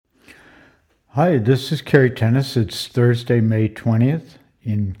Hi, this is Kerry Tennis. It's Thursday, May 20th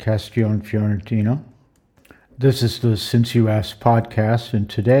in Castiglione Fiorentino. This is the Since You Asked podcast, and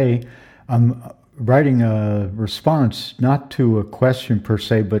today I'm writing a response not to a question per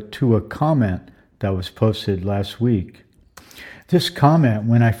se, but to a comment that was posted last week. This comment,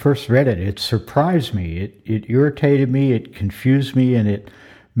 when I first read it, it surprised me. It irritated me, it confused me, and it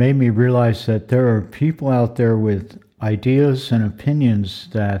made me realize that there are people out there with ideas and opinions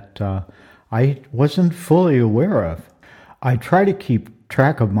that I wasn't fully aware of. I try to keep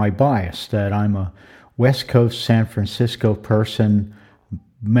track of my bias, that I'm a West Coast San Francisco person,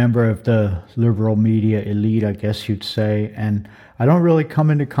 member of the liberal media elite, I guess you'd say, and I don't really come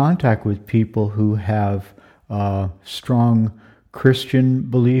into contact with people who have strong Christian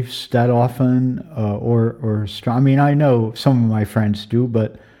beliefs that often, or strong. I mean, I know some of my friends do,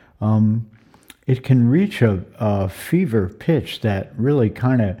 but it can reach a fever pitch that really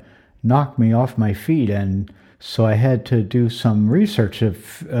kind of knocked me off my feet, and so I had to do some research to,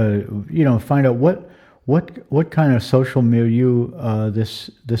 find out what kind of social milieu this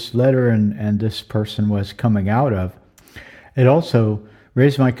letter and this person was coming out of. It also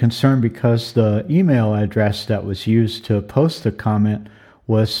raised my concern because the email address that was used to post the comment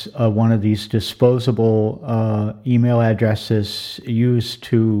was one of these disposable email addresses used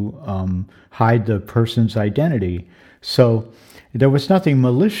to hide the person's identity. So there was nothing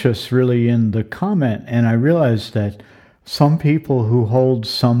malicious really in the comment, and I realized that some people who hold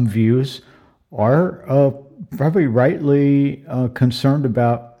some views are probably rightly concerned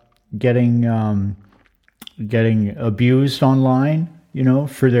about getting abused online,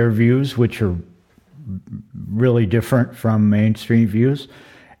 for their views, which are really different from mainstream views.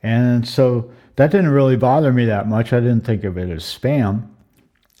 And so that didn't really bother me that much. I didn't think of it as spam.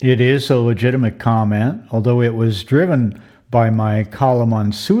 It is a legitimate comment, although it was driven by my column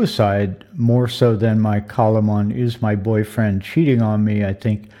on suicide more so than my column on is my boyfriend cheating on me, I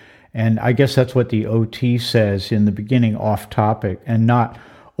think. And I guess that's what the OT says in the beginning, off topic, and not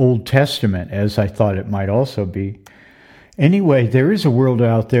Old Testament, as I thought it might also be. Anyway, there is a world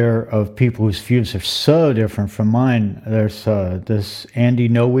out there of people whose views are so different from mine. There's this Andy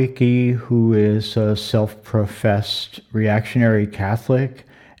Nowicki, who is a self-professed reactionary Catholic,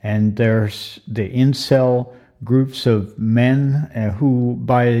 and there's the incel groups of men who,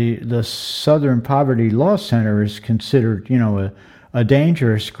 by the Southern Poverty Law Center, is considered, a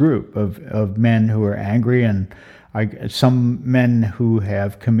dangerous group of men who are angry, and some men who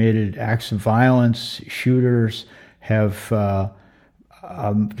have committed acts of violence, shooters, have, to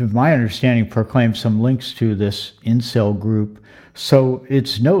my understanding, proclaimed some links to this incel group. So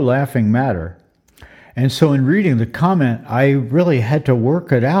it's no laughing matter. And so in reading the comment, I really had to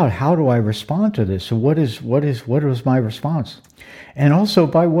work it out. How do I respond to this? So what was my response? And also,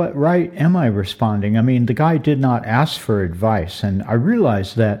 by what right am I responding? I mean, the guy did not ask for advice. And I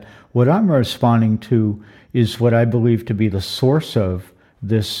realized that what I'm responding to is what I believe to be the source of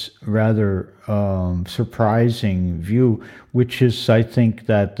this rather surprising view, which is, I think,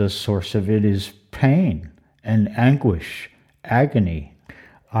 that the source of it is pain and anguish, agony.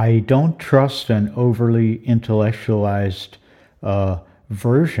 I don't trust an overly intellectualized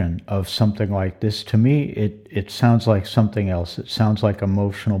version of something like this. To me, it sounds like something else. It sounds like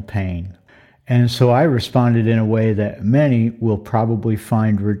emotional pain. And so I responded in a way that many will probably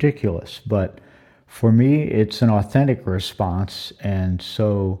find ridiculous. But for me, it's an authentic response. And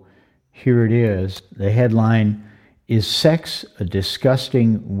so here it is. The headline is "Sex a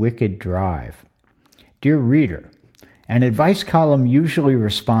Disgusting, Wicked Drive?" Dear reader, an advice column usually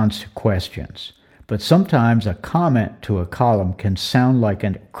responds to questions, but sometimes a comment to a column can sound like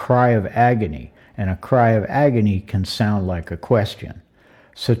a cry of agony, and a cry of agony can sound like a question.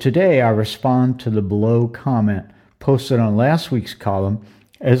 So today I respond to the below comment posted on last week's column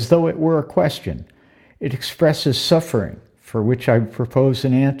as though it were a question. It expresses suffering, for which I propose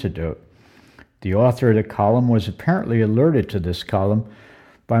an antidote. The author of the column was apparently alerted to this column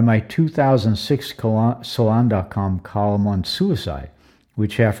by my 2006 Salon.com column on suicide,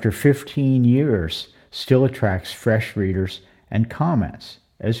 which after 15 years still attracts fresh readers and comments,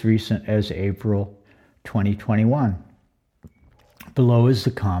 as recent as April 2021. Below is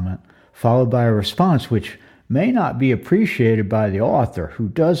the comment, followed by a response which may not be appreciated by the author, who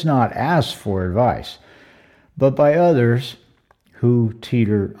does not ask for advice, but by others who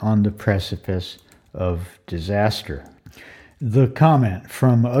teeter on the precipice of disaster. The comment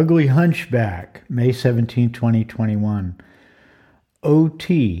from Ugly Hunchback, May 17, 2021.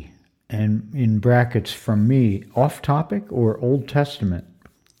 OT, and in brackets from me, off topic or Old Testament,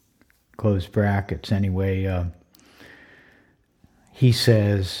 close brackets. Anyway, he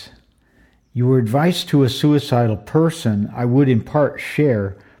says, Your advice to a suicidal person I would in part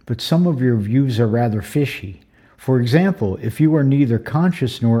share, but some of your views are rather fishy. For example, if you are neither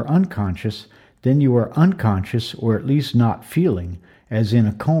conscious nor unconscious, then you are unconscious or at least not feeling, as in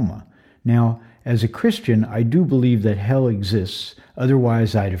a coma. Now, as a Christian, I do believe that hell exists,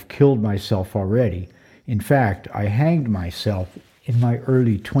 otherwise I'd have killed myself already. In fact, I hanged myself in my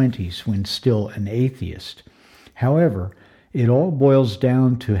early 20s when still an atheist. However, it all boils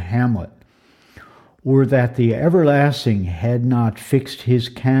down to Hamlet, or that the everlasting had not fixed his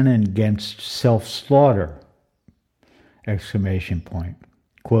cannon against self-slaughter, !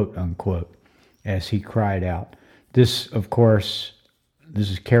 Quote unquote, as he cried out. This, of course,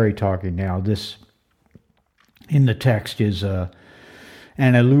 this is Carrie talking now. This, in the text, is an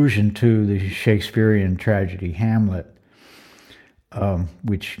allusion to the Shakespearean tragedy Hamlet,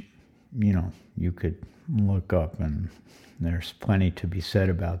 which, you could look up, and there's plenty to be said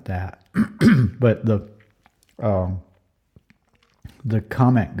about that. But the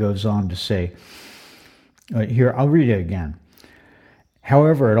comment goes on to say, here, I'll read it again.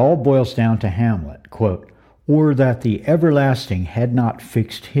 However, it all boils down to Hamlet, quote, or that the everlasting had not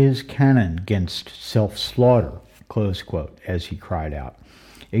fixed his cannon against self-slaughter, close quote, as he cried out.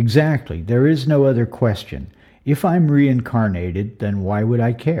 Exactly, there is no other question. If I'm reincarnated, then why would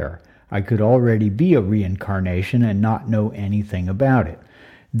I care? I could already be a reincarnation and not know anything about it.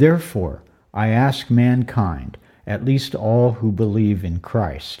 Therefore, I ask mankind, at least all who believe in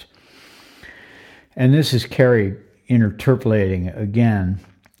Christ. And this is Carrie interpolating again,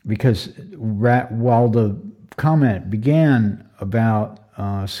 because while the comment began about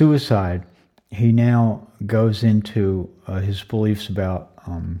suicide, he now goes into his beliefs about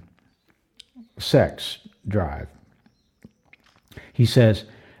sex drive. He says,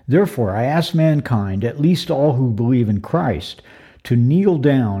 therefore, I ask mankind, at least all who believe in Christ, to kneel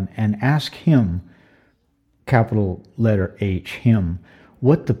down and ask him, capital letter H, him,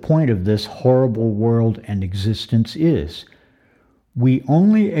 what the point of this horrible world and existence is. We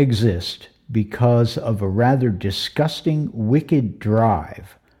only exist because of a rather disgusting, wicked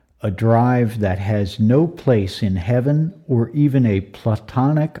drive, a drive that has no place in heaven or even a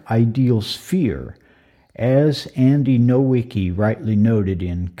Platonic ideal sphere, as Andy Nowicki rightly noted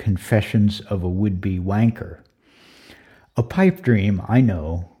in Confessions of a Would-Be Wanker. A pipe dream, I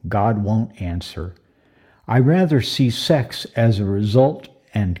know, God won't answer. I rather see sex as a result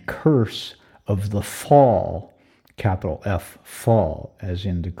and curse of the fall, capital F, fall, as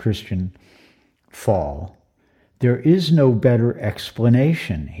in the Christian fall. There is no better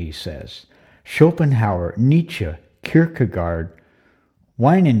explanation, he says. Schopenhauer, Nietzsche, Kierkegaard,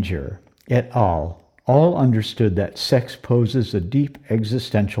 Weininger, et al. All understood that sex poses a deep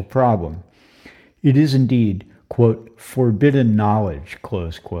existential problem. It is indeed, quote, forbidden knowledge,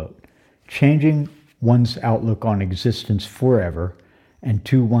 close quote, changing one's outlook on existence forever and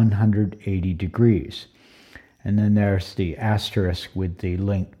to 180 degrees. And then there's the asterisk with the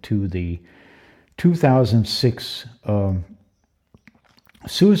link to the 2006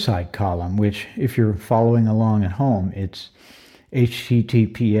 suicide column, which, if you're following along at home, it's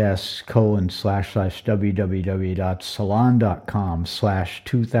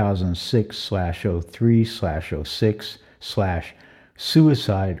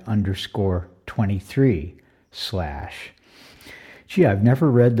Gee, I've never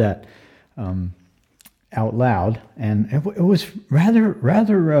read that out loud, and it was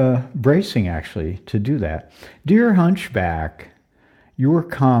rather bracing, actually, to do that. Dear Hunchback, your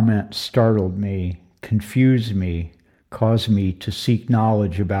comment startled me, confused me, caused me to seek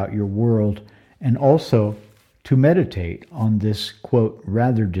knowledge about your world, and also to meditate on this, quote,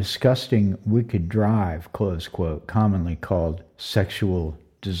 rather disgusting, wicked drive, close quote, commonly called sexual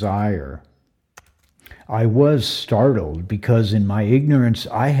desire. I was startled because in my ignorance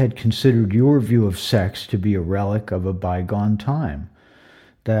I had considered your view of sex to be a relic of a bygone time.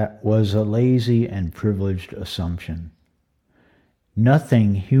 That was a lazy and privileged assumption.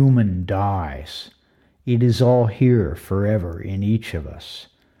 Nothing human dies. It is all here forever in each of us.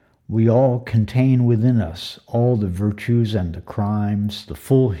 We all contain within us all the virtues and the crimes, the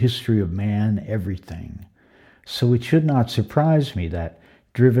full history of man, everything. So it should not surprise me that,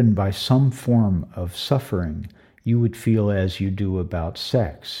 driven by some form of suffering, you would feel as you do about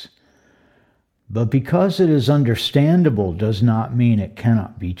sex. But because it is understandable does not mean it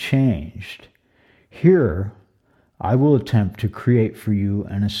cannot be changed. Here, I will attempt to create for you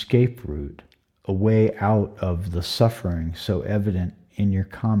an escape route, a way out of the suffering so evident in your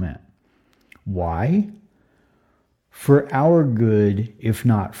comment. Why? For our good, if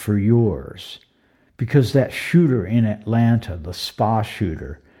not for yours. Because that shooter in Atlanta, the spa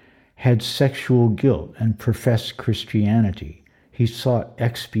shooter, had sexual guilt and professed Christianity. He sought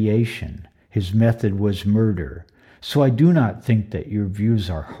expiation. His method was murder. So I do not think that your views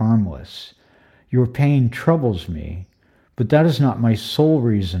are harmless. Your pain troubles me, but that is not my sole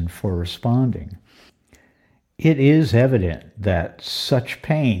reason for responding. It is evident that such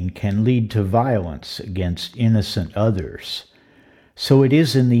pain can lead to violence against innocent others. So it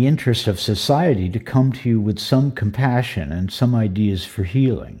is in the interest of society to come to you with some compassion and some ideas for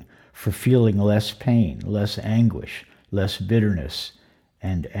healing, for feeling less pain, less anguish, less bitterness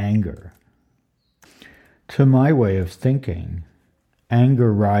and anger. To my way of thinking,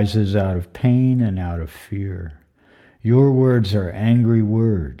 anger rises out of pain and out of fear. Your words are angry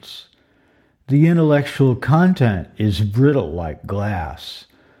words. The intellectual content is brittle like glass.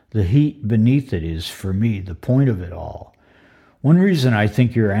 The heat beneath it is, for me, the point of it all. One reason I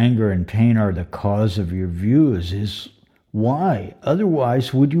think your anger and pain are the cause of your views is why?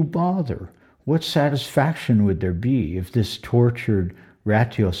 Otherwise, would you bother? What satisfaction would there be if this tortured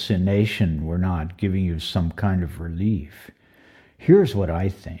ratiocination were not giving you some kind of relief? Here's what I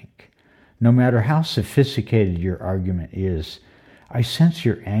think. No matter how sophisticated your argument is, I sense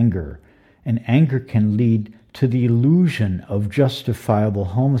your anger, and anger can lead to the illusion of justifiable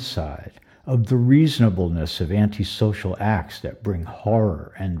homicide, of the reasonableness of antisocial acts that bring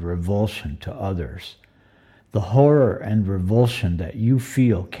horror and revulsion to others. The horror and revulsion that you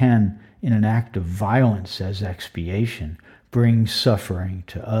feel can, in an act of violence as expiation, bring suffering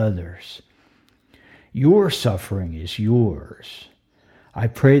to others. Your suffering is yours. I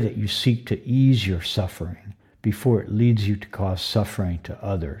pray that you seek to ease your suffering before it leads you to cause suffering to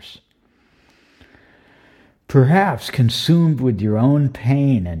others. Perhaps consumed with your own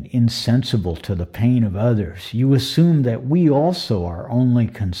pain and insensible to the pain of others, you assume that we also are only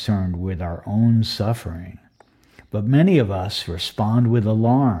concerned with our own suffering. But many of us respond with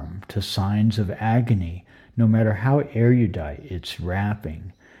alarm to signs of agony, no matter how erudite its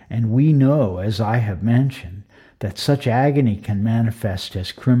wrapping. And we know, as I have mentioned, that such agony can manifest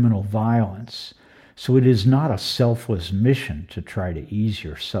as criminal violence. So it is not a selfless mission to try to ease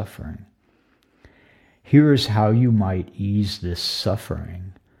your suffering. Here is how you might ease this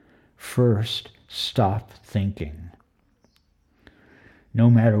suffering. First, stop thinking. No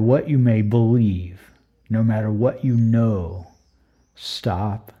matter what you may believe, no matter what you know,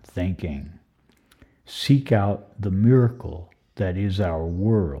 stop thinking. Seek out the miracle that is our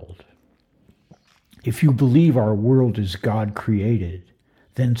world. If you believe our world is God created,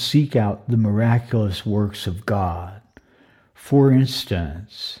 then seek out the miraculous works of God. For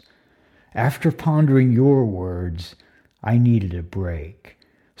instance, after pondering your words, I needed a break,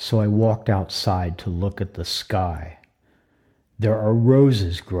 so I walked outside to look at the sky. There are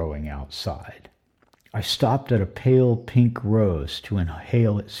roses growing outside. I stopped at a pale pink rose to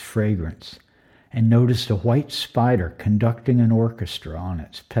inhale its fragrance and noticed a white spider conducting an orchestra on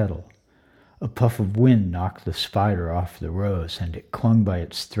its petal. A puff of wind knocked the spider off the rose, and it clung by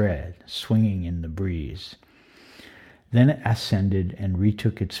its thread, swinging in the breeze. Then it ascended and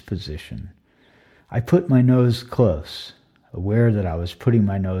retook its position. I put my nose close, aware that I was putting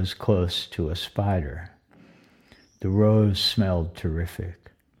my nose close to a spider. The rose smelled terrific.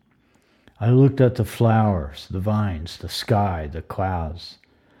 I looked at the flowers, the vines, the sky, the clouds,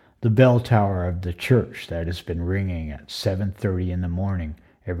 the bell tower of the church that has been ringing at 7:30 in the morning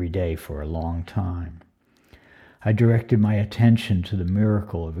every day for a long time. I directed my attention to the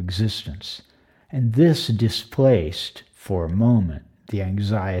miracle of existence, and this displaced, for a moment, the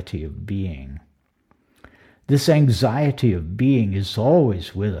anxiety of being. This anxiety of being is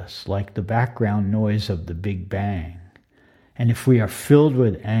always with us, like the background noise of the Big Bang. And if we are filled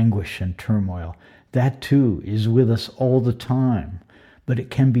with anguish and turmoil, that too is with us all the time, but it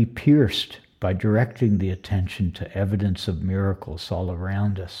can be pierced by directing the attention to evidence of miracles all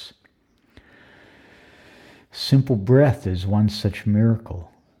around us. Simple breath is one such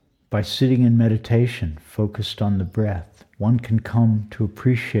miracle. By sitting in meditation, focused on the breath, one can come to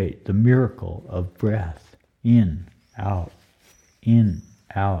appreciate the miracle of breath. In, out, in,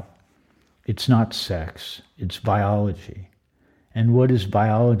 out. It's not sex, it's biology. And what is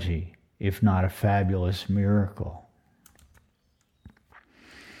biology if not a fabulous miracle?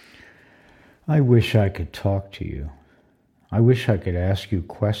 I wish I could talk to you. I wish I could ask you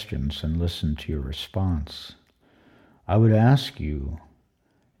questions and listen to your response. I would ask you,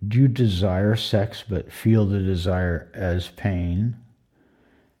 do you desire sex but feel the desire as pain?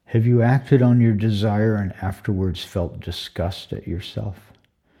 Have you acted on your desire and afterwards felt disgust at yourself?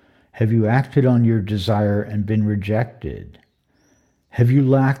 Have you acted on your desire and been rejected? Have you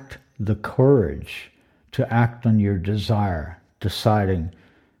lacked the courage to act on your desire, deciding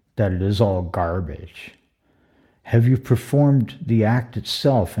that it is all garbage? Have you performed the act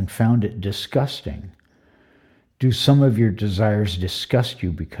itself and found it disgusting? Do some of your desires disgust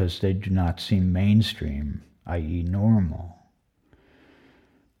you because they do not seem mainstream, i.e. normal?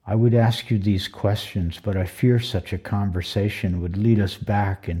 I would ask you these questions, but I fear such a conversation would lead us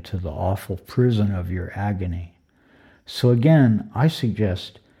back into the awful prison of your agony. So again, I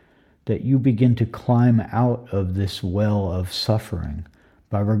suggest that you begin to climb out of this well of suffering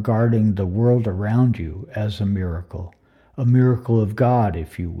by regarding the world around you as a miracle of God,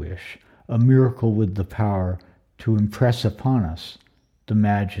 if you wish, a miracle with the power to impress upon us the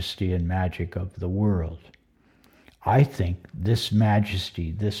majesty and magic of the world. I think this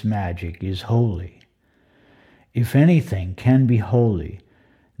majesty, this magic is holy. If anything can be holy,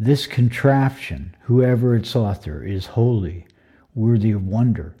 this contraption, whoever its author, is holy, worthy of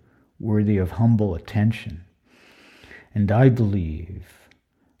wonder, worthy of humble attention. And I believe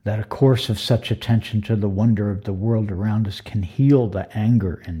that a course of such attention to the wonder of the world around us can heal the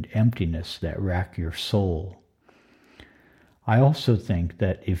anger and emptiness that rack your soul. I also think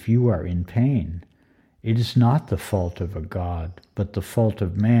that if you are in pain, it is not the fault of a God, but the fault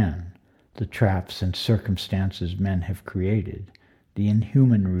of man, the traps and circumstances men have created, the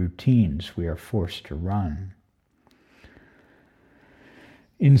inhuman routines we are forced to run.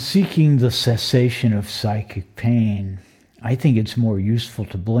 In seeking the cessation of psychic pain, I think it's more useful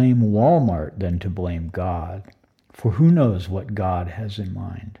to blame Walmart than to blame God. For who knows what God has in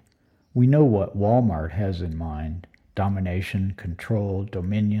mind? We know what Walmart has in mind: domination, control,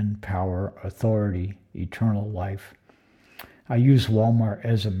 dominion, power, authority, eternal life. I use Walmart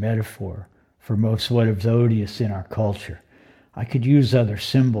as a metaphor for most what is odious in our culture. I could use other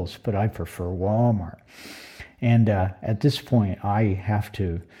symbols, but I prefer Walmart. And at this point, I have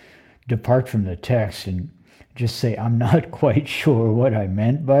to depart from the text and just say I'm not quite sure what I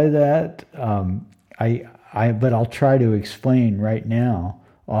meant by that. But I'll try to explain right now,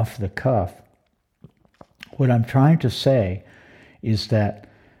 off the cuff. What I'm trying to say is that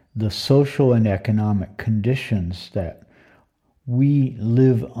the social and economic conditions that we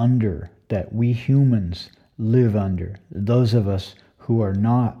live under, that we humans live under, those of us who are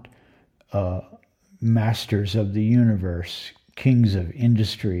not masters of the universe, kings of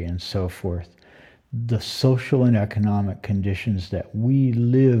industry and so forth, the social and economic conditions that we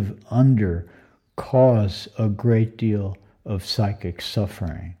live under cause a great deal of psychic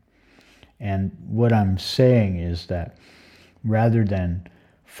suffering. And what I'm saying is that rather than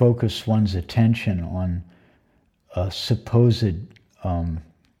focus one's attention on a supposed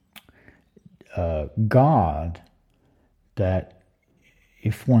God, that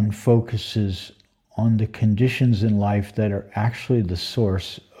if one focuses on the conditions in life that are actually the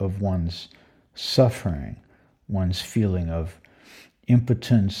source of one's suffering, one's feeling of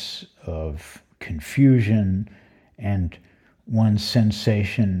impotence, of confusion, and one's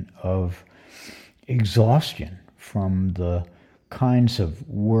sensation of exhaustion from the kinds of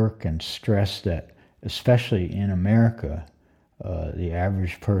work and stress that, especially in America, the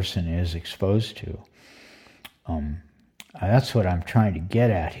average person is exposed to. That's what I'm trying to get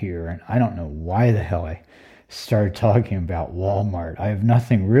at here, and I don't know why the hell I started talking about Walmart. I have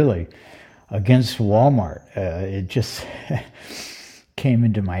nothing really against Walmart. It just came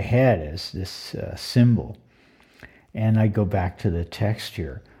into my head as this symbol. And I go back to the text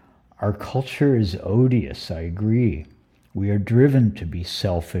here. Our culture is odious, I agree. We are driven to be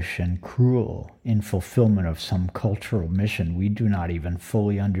selfish and cruel in fulfillment of some cultural mission we do not even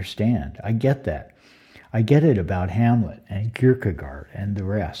fully understand. I get that. I get it about Hamlet and Kierkegaard and the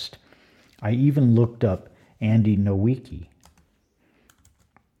rest. I even looked up Andy Nowicki.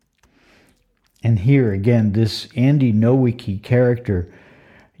 And here again, this Andy Nowicki character,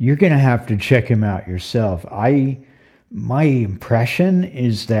 you're going to have to check him out yourself. My impression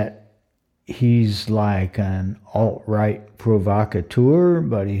is that he's like an alt-right provocateur,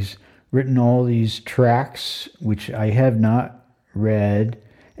 but he's written all these tracts, which I have not read.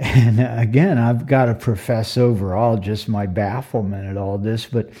 And again, I've got to profess overall just my bafflement at all this,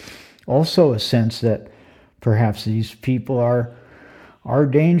 but also a sense that perhaps these people are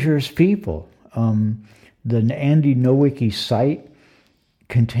dangerous people. The Andy Nowicki site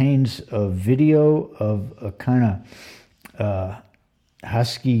contains a video of a kind of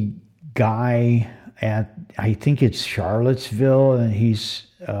husky guy at, I think it's Charlottesville, and he's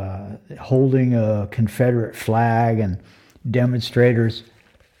holding a Confederate flag, and demonstrators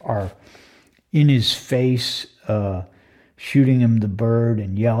are in his face, shooting him the bird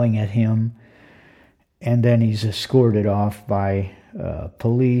and yelling at him. And then he's escorted off by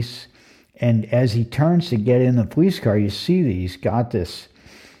police. And as he turns to get in the police car, you see that he's got this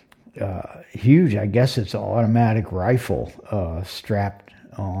huge. I guess it's an automatic rifle strapped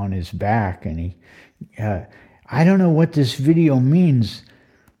on his back, and he. I don't know what this video means.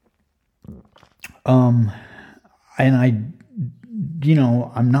 And I'm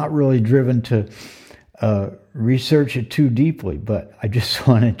not really driven to research it too deeply, but I just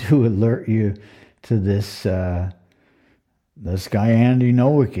wanted to alert you to this guy Andy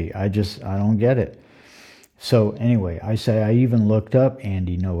Nowicki. I don't get it. So anyway, I even looked up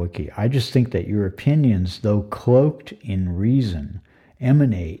Andy Nowicki. I just think that your opinions, though cloaked in reason,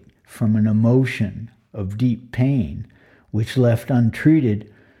 emanate from an emotion of deep pain, which left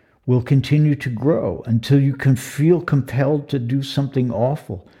untreated will continue to grow until you can feel compelled to do something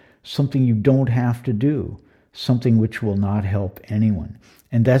awful, something you don't have to do, something which will not help anyone.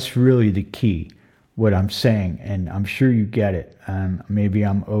 And that's really the key, what I'm saying, and I'm sure you get it. Maybe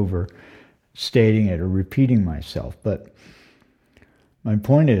I'm overstating it or repeating myself, but my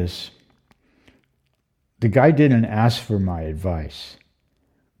point is, the guy didn't ask for my advice,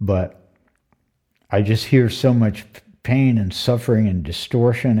 but I just hear so much pain and suffering and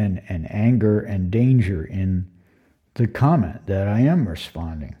distortion and anger and danger in the comment that I am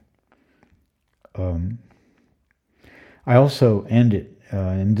responding. I also end it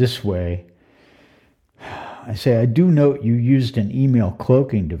in this way. I say, I do note you used an email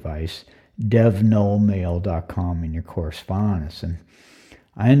cloaking device, devnullmail.com, in your correspondence, and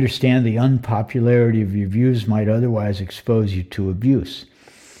I understand the unpopularity of your views might otherwise expose you to abuse.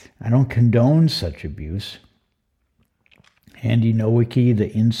 I don't condone such abuse. Andy Nowicki,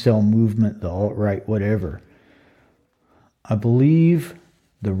 the incel movement, the alt-right, whatever. I believe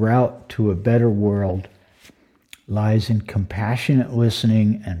the route to a better world lies in compassionate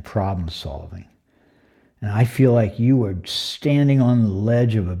listening and problem solving. And I feel like you are standing on the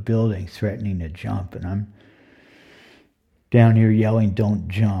ledge of a building threatening to jump, and I'm down here yelling, don't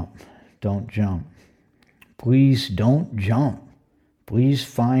jump, don't jump. Please don't jump. Please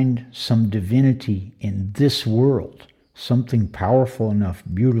find some divinity in this world, something powerful enough,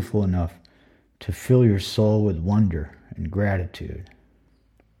 beautiful enough to fill your soul with wonder and gratitude.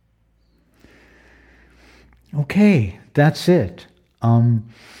 Okay, that's it.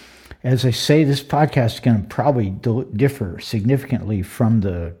 As I say, this podcast is going to probably differ significantly from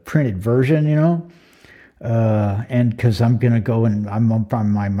the printed version, and because I'm going to go and I'm on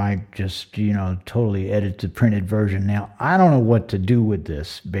my mic just, totally edit the printed version. Now, I don't know what to do with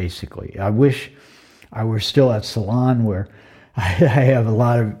this, basically. I wish I were still at Salon, where I have a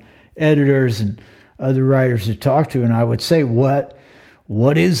lot of editors and other writers to talk to, and I would say, what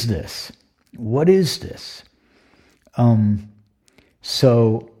is this? What is this?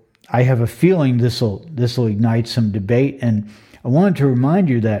 So I have a feeling this will ignite some debate, and I wanted to remind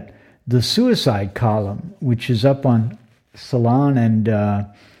you that the suicide column, which is up on Salon, and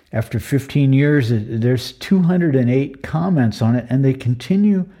after 15 years, there's 208 comments on it, and they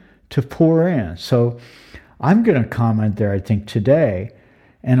continue to pour in. So I'm going to comment there, I think, today,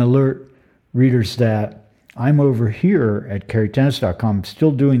 and alert readers that I'm over here at CarryTennis.com,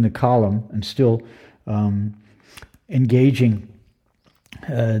 still doing the column and still engaging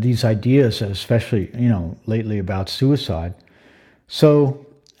these ideas, especially, lately about suicide. So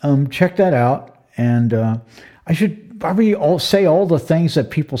check that out. And I should probably say all the things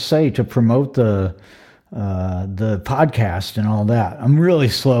that people say to promote the podcast and all that. I'm really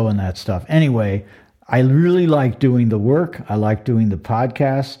slow in that stuff. Anyway, I really like doing the work. I like doing the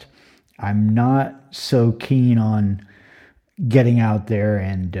podcast. I'm not so keen on getting out there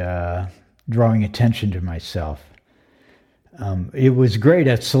and drawing attention to myself. It was great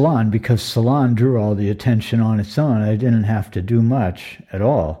at Salon because Salon drew all the attention on its own. I didn't have to do much at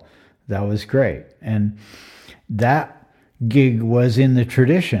all. That was great. And that gig was in the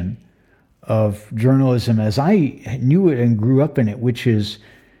tradition of journalism as I knew it and grew up in it, which is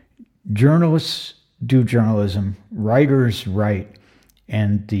journalists do journalism, writers write,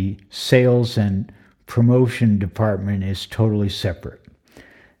 and the sales and promotion department is totally separate.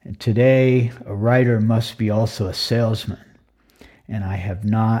 And today, a writer must be also a salesman. And I have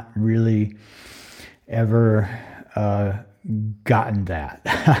not really ever gotten that.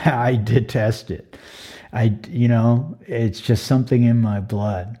 I detest it. It's just something in my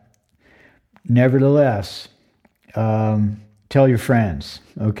blood. Nevertheless, tell your friends,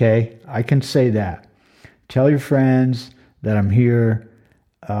 okay? I can say that. Tell your friends that I'm here.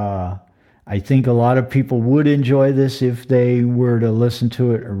 I think a lot of people would enjoy this if they were to listen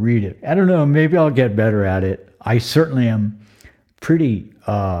to it or read it. I don't know, maybe I'll get better at it. I certainly am pretty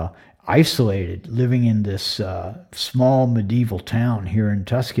isolated living in this small medieval town here in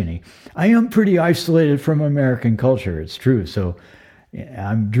Tuscany. I am pretty isolated from American culture, it's true. So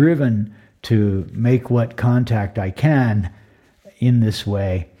I'm driven to make what contact I can in this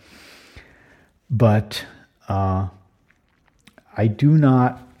way, but I do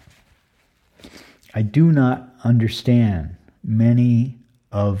not understand many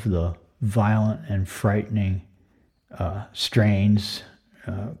of the violent and frightening strains,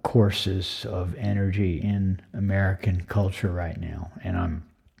 courses of energy in American culture right now. And I'm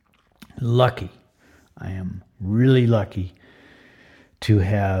lucky. I am really lucky to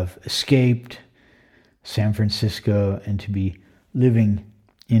have escaped San Francisco and to be living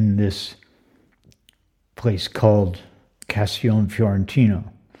in this place called Castiglione Fiorentino,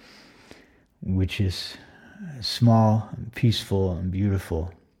 which is small and peaceful and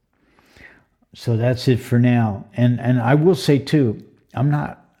beautiful. So that's it for now. And I will say too, I'm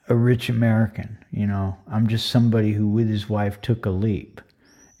not a rich American, you know. I'm just somebody who with his wife took a leap.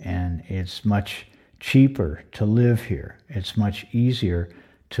 And it's much cheaper to live here. It's much easier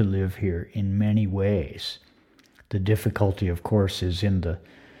to live here in many ways. The difficulty, of course, is in the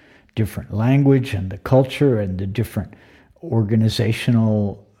different language and the culture and the different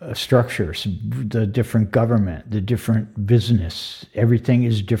organizational structures, the different government, the different business. Everything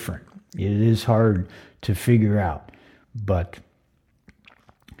is different. It is hard to figure out, but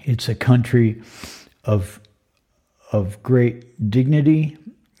it's a country of great dignity,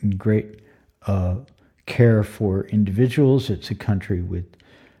 great care for individuals. It's a country with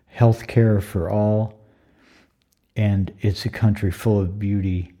health care for all, and it's a country full of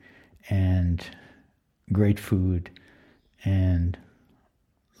beauty and great food and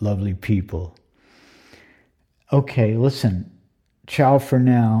lovely people. Okay, listen, ciao for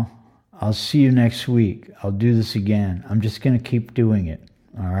now. I'll see you next week. I'll do this again. I'm just going to keep doing it.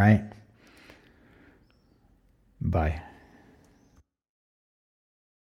 All right? Bye.